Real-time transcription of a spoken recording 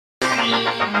Here we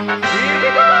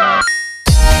go!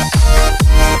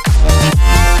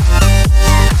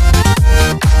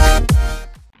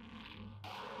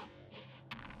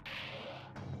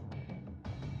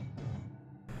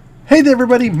 Hey there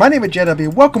everybody, my name is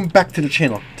JW, welcome back to the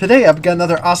channel. Today I've got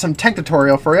another awesome tank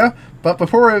tutorial for you, but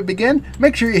before we begin,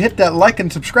 make sure you hit that like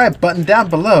and subscribe button down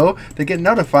below to get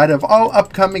notified of all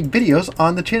upcoming videos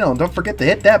on the channel, and don't forget to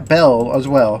hit that bell as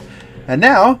well. And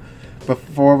now,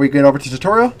 before we get over to the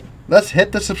tutorial, let's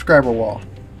hit the subscriber wall.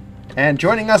 And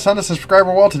joining us on the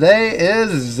subscriber wall today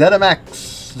is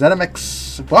ZMX.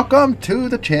 ZMX, welcome to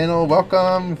the channel,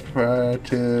 welcome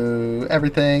to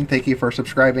everything. Thank you for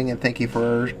subscribing and thank you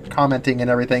for commenting and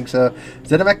everything. So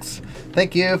ZMX,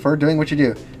 thank you for doing what you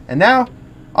do. And now,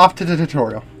 off to the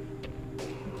tutorial.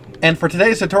 And for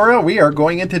today's tutorial, we are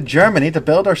going into Germany to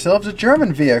build ourselves a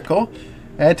German vehicle.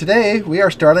 And today, we are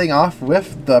starting off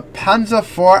with the Panzer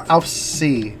IV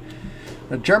Ausf,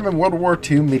 a German World War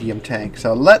II medium tank.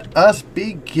 So let us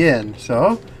begin.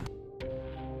 So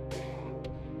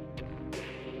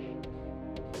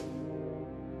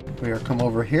we are come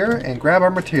over here and grab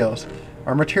our materials.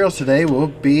 Our materials today will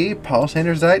be polished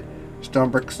andesite,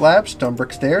 stone brick slabs, stone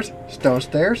brick stairs, stone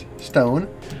slabs,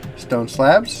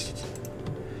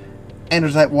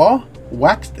 andesite wall,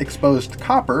 waxed exposed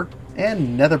copper,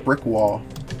 and nether brick wall.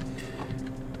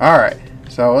 Alright,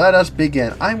 so let us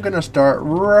begin. I'm going to start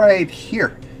right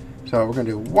here. So we're going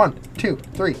to do 1, 2,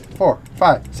 3, 4,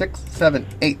 5, 6, 7,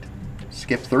 8.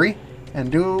 Skip 3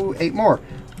 and do 8 more.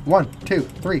 1, 2,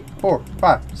 3, 4,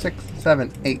 5, 6,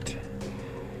 7, 8.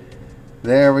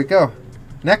 There we go.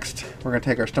 Next, we're going to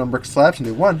take our stone brick slabs and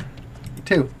do 1,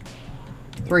 2,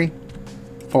 3,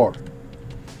 4.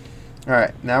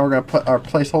 Alright, now we're going to put our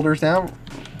placeholders down.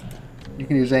 You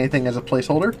can use anything as a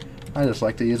placeholder. I just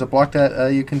like to use a block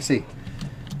that you can see.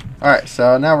 Alright,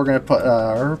 so now we're going to put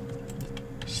our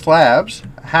slabs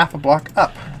half a block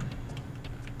up.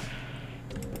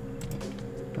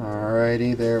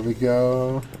 Alrighty, there we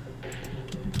go.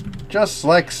 Just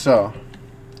like so.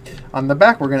 On the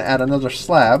back, we're going to add another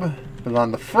slab, but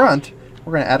on the front,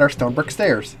 we're going to add our stone brick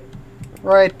stairs.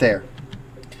 Right there.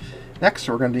 Next,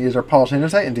 we're going to use our polished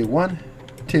andesite and do 1,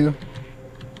 2,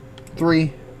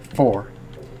 3, 4.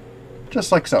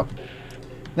 Just like so.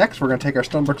 Next, we're going to take our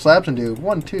stone brick slabs and do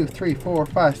 1, 2, 3, 4,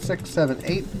 5, 6, 7,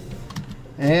 8.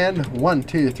 And 1,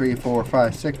 2, 3, 4,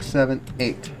 5, 6, 7,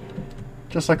 8.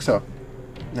 Just like so.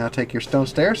 Now take your stone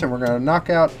stairs and we're going to knock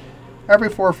out every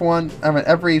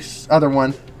every other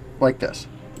one like this.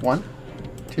 1,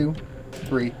 2,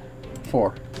 3,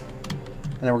 4. And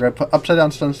then we're going to put upside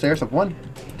down stone stairs of 1,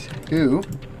 2,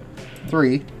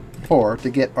 3, 4 to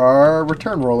get our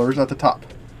return rollers at the top.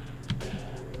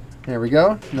 There we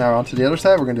go. Now onto the other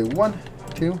side, we're going to do 1,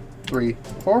 2, 3,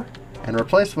 4 and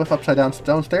replace with upside down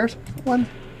stone stairs. 1,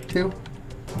 2,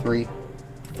 3,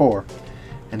 4.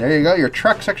 And there you go, your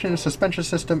track section and suspension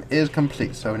system is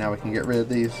complete. So now we can get rid of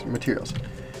these materials.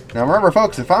 Now remember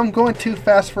folks, if I'm going too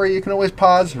fast for you, you can always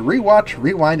pause, rewatch,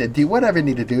 rewind, and do whatever you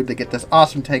need to do to get this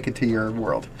awesome tank into your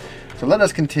world. So let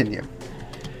us continue.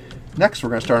 Next, we're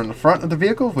going to start on the front of the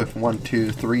vehicle with 1,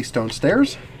 2, 3 stone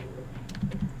stairs.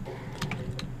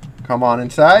 Come on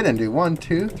inside and do 1,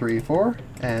 2, 3, 4,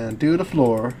 and do the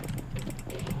floor.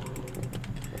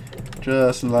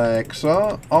 Just like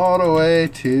so, all the way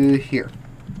to here.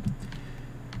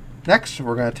 Next,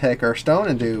 we're going to take our stone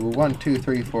and do 1, 2,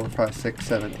 3, 4, 5, 6,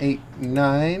 7, 8,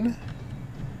 9.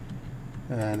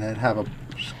 And then have a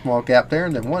small gap there.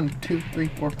 And then 1, 2, 3,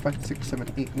 4, 5, 6,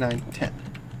 7, 8, 9, 10.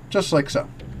 Just like so.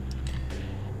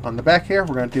 On the back here,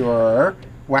 we're going to do our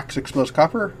wax exposed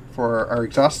copper for our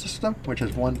exhaust system, which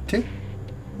is 1, 2.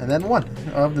 And then 1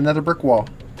 of the nether brick wall.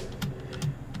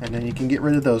 And then you can get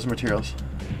rid of those materials.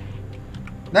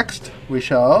 Next, we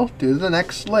shall do the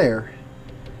next layer.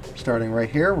 Starting right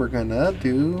here, we're going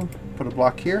to put a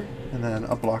block here, and then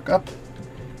a block up.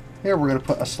 Here we're going to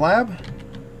put a slab,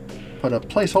 put a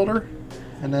placeholder,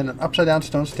 and then an upside down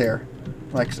stone stair,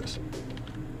 like this.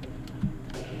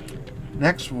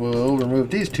 Next, we'll remove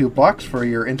these 2 blocks for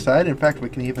your inside. In fact, we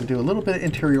can even do a little bit of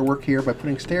interior work here by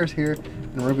putting stairs here,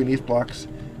 and removing these blocks,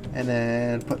 and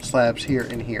then put slabs here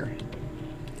and here.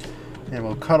 And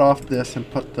we'll cut off this and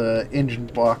put the engine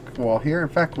block wall here. In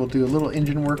fact, we'll do a little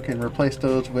engine work and replace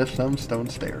those with some stone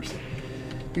stairs.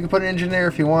 You can put an engine there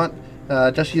if you want.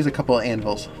 Just use a couple of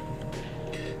anvils.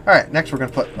 Alright, next we're going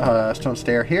to put a stone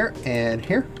stair here and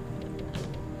here.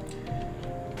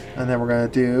 And then we're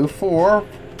going to do 4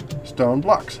 stone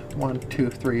blocks. 1, 2,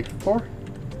 3, 4.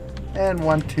 And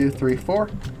 1, 2, 3, 4.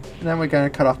 And then we're going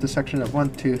to cut off this section of 1,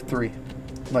 2, 3.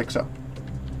 Like so.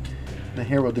 And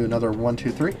here we'll do another 1,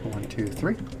 2, 3. 1, 2,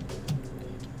 3.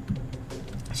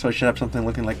 So I should have something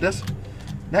looking like this.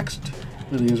 Next,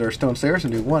 we'll use our stone stairs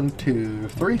and do 1, 2,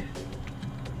 3.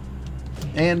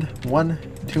 And 1,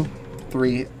 2,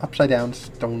 3 upside down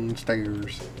stone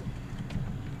stairs.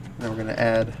 Then we're going to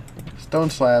add stone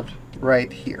slabs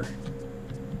right here.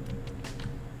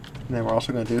 And then we're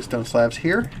also going to do stone slabs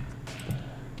here,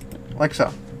 like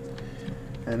so.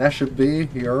 And that should be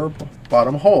your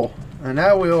bottom hole. And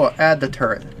now we'll add the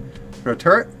turret. For the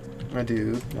turret, I'm going to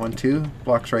do 1, 2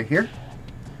 blocks right here.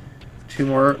 2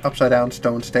 more upside down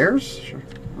stone stairs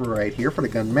right here for the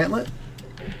gun mantlet.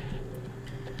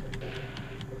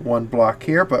 1 block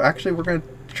here, but actually we're going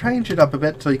to change it up a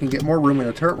bit so you can get more room in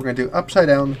the turret. We're going to do upside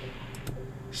down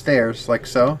stairs like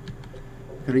so.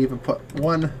 Could even put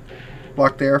 1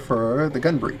 block there for the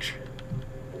gun breech.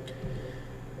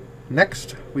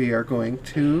 Next, we are going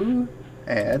to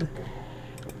add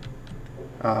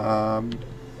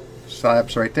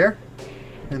slabs right there,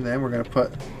 and then we're going to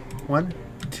put 1,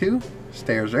 2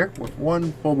 stairs there with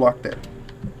 1 full block there.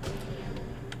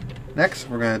 Next,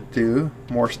 we're going to do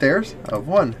more stairs of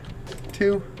 1,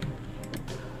 2,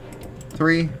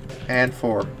 3, and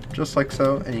 4, just like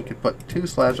so, and you can put 2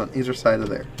 slabs on either side of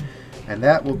there. And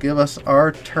that will give us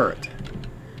our turret.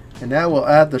 And now we'll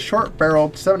add the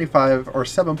short-barreled 75 or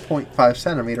 7.5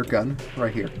 centimeter gun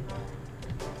right here.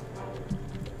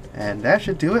 And that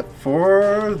should do it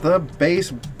for the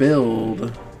base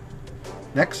build.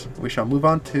 Next, we shall move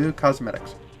on to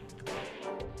cosmetics.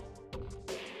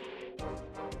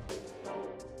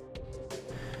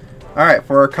 Alright,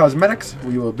 for our cosmetics,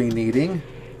 we will be needing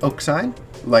oak sign,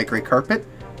 light gray carpet,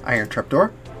 iron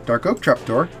trapdoor, dark oak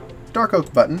trapdoor, dark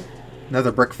oak button,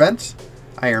 nether brick fence,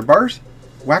 iron bars,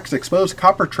 wax exposed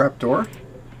copper trapdoor,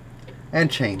 and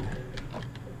chain.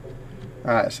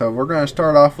 Alright, so we're going to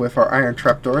start off with our iron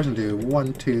trapdoors and do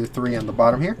 1, 2, 3 on the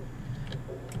bottom here.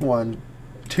 1,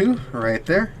 2 right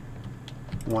there.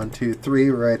 1, 2, 3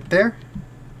 right there.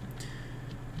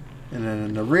 And then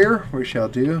in the rear, we shall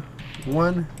do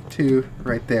 1, 2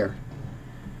 right there.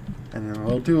 And then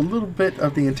we'll do a little bit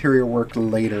of the interior work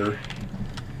later.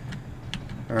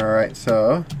 Alright,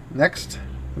 so next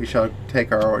we shall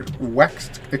take our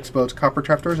waxed exposed copper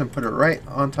trapdoors and put it right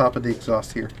on top of the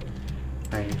exhaust here.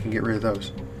 And you can get rid of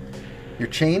those. Your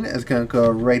chain is going to go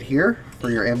right here for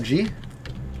your MG.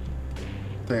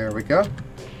 There we go.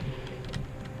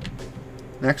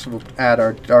 Next we'll add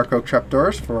our dark oak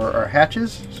trapdoors for our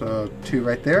hatches. So 2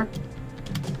 right there.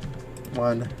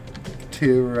 1,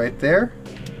 2 right there.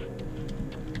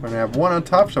 We're going to have 1 on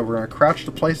top, so we're going to crouch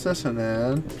to place this and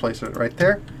then place it right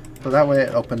there. So that way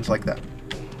it opens like that.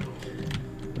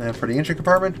 And then for the engine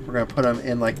compartment, we're going to put them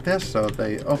in like this so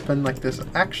they open like this.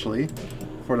 Actually,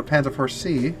 for the Panzer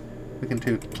IV-C, we can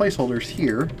do placeholders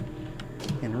here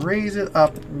and raise it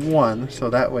up 1 so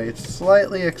that way it's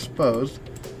slightly exposed.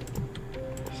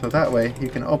 So that way you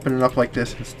can open it up like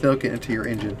this and still get into your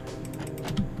engine.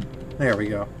 There we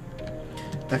go.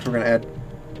 Next we're going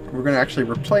to actually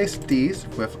replace these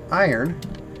with iron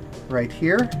right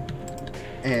here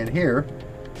and here,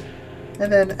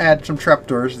 and then add some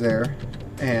trapdoors there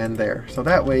and there. So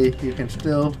that way you can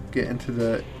still get into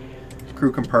the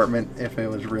crew compartment if it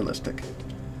was realistic.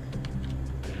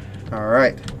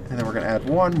 Alright, and then we're going to add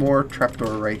 1 more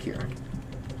trapdoor right here.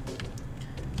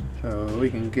 So we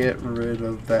can get rid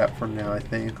of that for now, I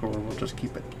think, or we'll just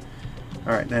keep it.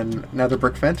 Alright, then another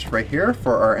brick fence right here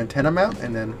for our antenna mount,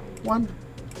 and then 1,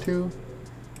 2,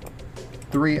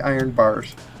 3 iron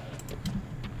bars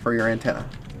for your antenna.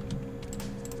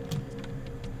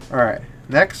 Alright,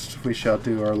 next we shall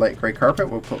do our light gray carpet.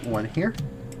 We'll put 1 here,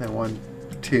 then 1,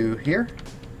 2 here.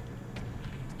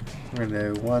 We're going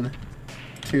to do 1,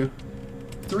 2,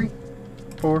 3,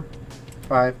 4,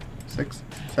 5, 6,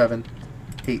 7,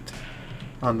 8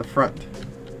 on the front.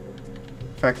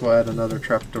 In fact, we'll add another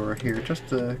trapdoor here just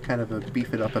to kind of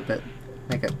beef it up a bit,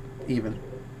 make it even.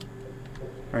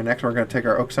 Alright, next we're going to take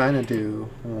our oak sign and do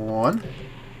 1,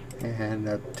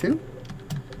 and 2,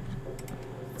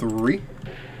 3,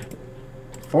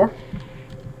 4,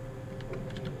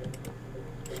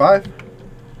 5,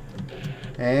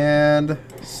 and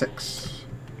 6.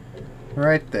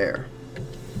 Right there.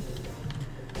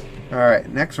 Alright,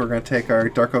 next we're going to take our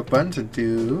dark oak buttons and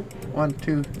do 1,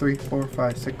 2, 3, 4,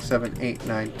 5, 6, 7, 8,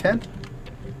 9, 10.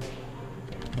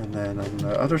 And then on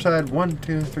the other side, 1,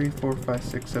 2, 3, 4, 5,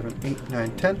 6, 7, 8,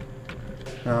 9, 10.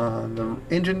 On the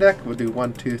engine deck, we'll do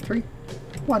 1, 2, 3.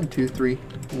 1, 2, 3,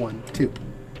 1, 2.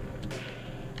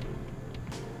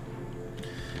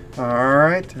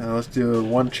 Alright, let's do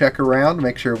 1 check around,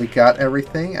 make sure we got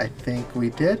everything. I think we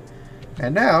did.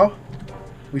 And now,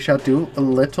 we shall do a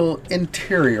little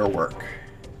interior work.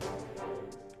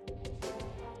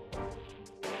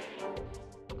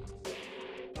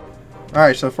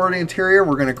 Alright, so for the interior,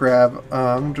 we're going to grab,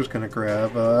 I'm just going to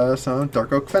grab some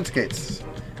dark oak fence gates.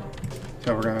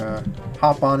 So we're going to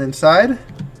hop on inside.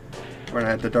 We're going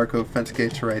to add the dark oak fence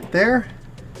gates right there.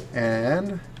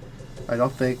 And I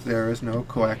don't think there is no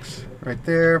coax right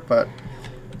there, but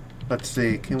let's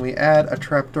see. Can we add a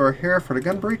trapdoor here for the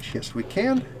gun breech? Yes, we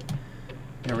can.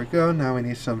 There we go. Now we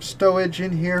need some stowage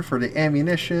in here for the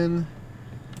ammunition.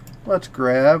 Let's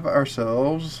grab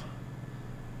ourselves...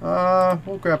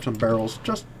 we'll grab some barrels.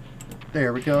 Just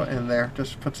there we go, in there.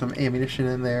 Just put some ammunition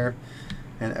in there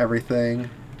and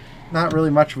everything. Not really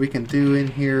much we can do in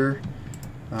here.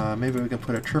 Maybe we can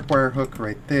put a tripwire hook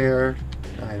right there.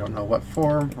 I don't know what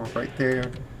form, or right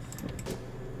there.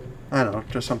 I don't know,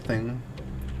 just something.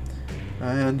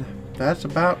 And that's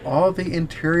about all the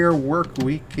interior work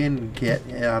we can get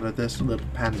out of this little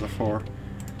Panzer IV.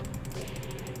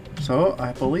 So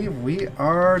I believe we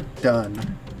are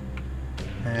done.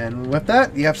 And with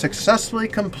that, you have successfully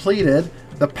completed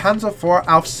the Panzer IV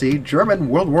Ausf German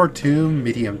World War II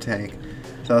medium tank.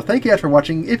 So thank you guys for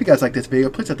watching. If you guys like this video,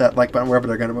 please hit that like button wherever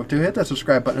they're going to move to. Hit that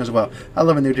subscribe button as well. I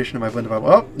love a new addition to my Bundeswehr.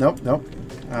 Oh, nope.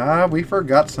 We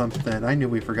forgot something. I knew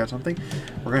we forgot something.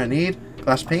 We're going to need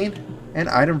glass pane and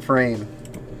item frame.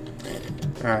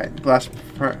 Alright, glass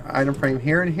item frame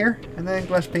here and here, and then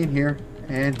glass pane here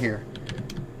and here.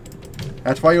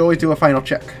 That's why you always do a final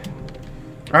check.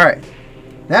 Alright,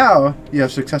 now you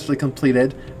have successfully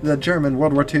completed the German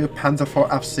World War II Panzer IV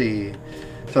Ausf.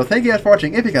 So thank you guys for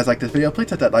watching. If you guys like this video, please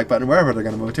hit that like button wherever they're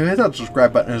going to move to. Hit that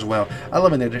subscribe button as well. I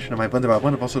love an addition to my Bundeswehr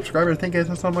wonderful subscribers. Thank you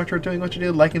guys so much for doing what you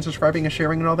do. Liking, subscribing, and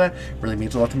sharing and all that. Really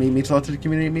means a lot to me, means a lot to the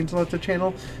community, means a lot to the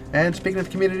channel. And speaking of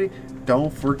community, don't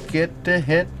forget to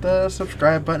hit the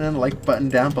subscribe button and like button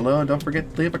down below. And don't forget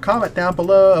to leave a comment down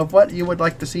below of what you would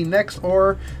like to see next,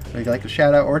 or if you'd like a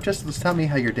shout out, or just tell me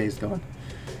how your day's going.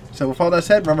 So with all that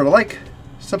said, remember to like,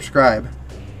 subscribe,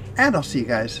 and I'll see you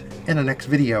guys in the next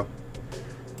video.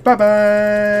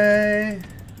 Bye-bye!